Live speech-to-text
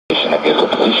against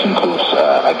opposition groups,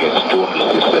 against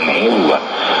journalists and everyone,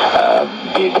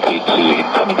 basically to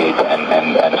intimidate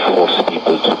and force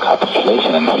people to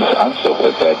capitulation. And his answer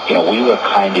was that, we were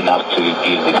kind enough to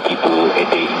give these people a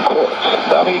day in court.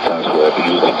 The Americans were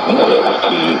using minerals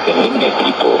to eliminate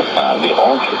people. They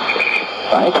all should,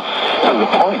 right? So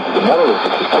the moral of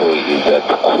this story is that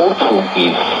the courtroom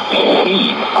is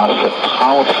seen as a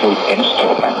powerful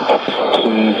instrument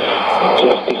to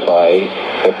justify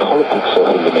a politics of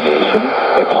elimination,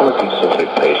 a politics of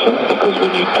repression, because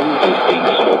when you do these things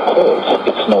for courts,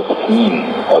 it's not seen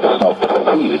or it's not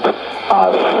perceived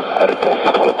as a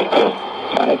repressive politics,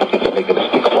 right? It's a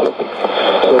legalistic politics.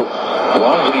 So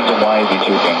one reason why the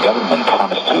Ethiopian government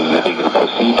comes to the legal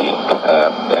proceeding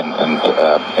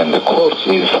and the courts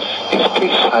is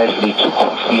precisely to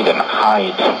conceal and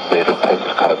hide the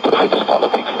repressive character of its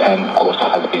politics, and of course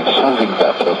has been serving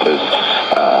that purpose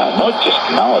not just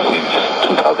now since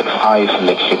 2005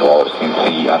 election or since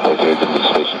the anti-terrorism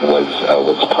legislation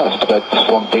was passed, but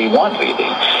from day one really.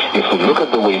 If we look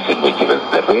at the ways in which the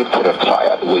Red Terror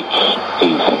trial, which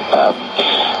is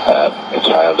a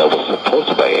trial that was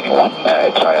supported by anyone,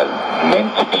 a trial meant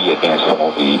to be against some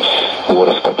of the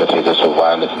worst perpetrators of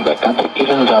violence in the country,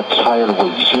 even that trial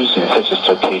was used in such a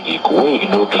strategic way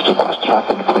in order to construct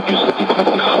and produce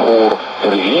legitimacy for the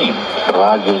regime,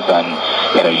 rather than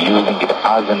using it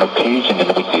as an occasion in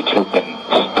which the Ethiopian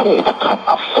state can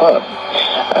affirm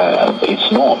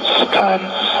its norms, can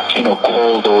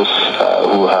call those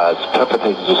who has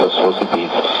perpetrated those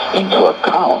atrocities into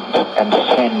account and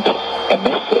send a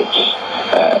message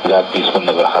that this will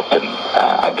never happen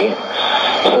again.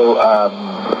 So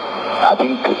I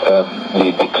think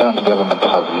the current government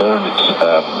has learned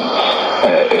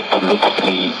a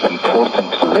politically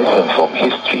important lesson from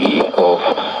history of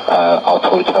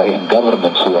authoritarian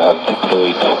governments who have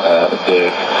deployed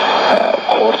their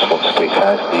courts from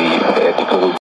precisely because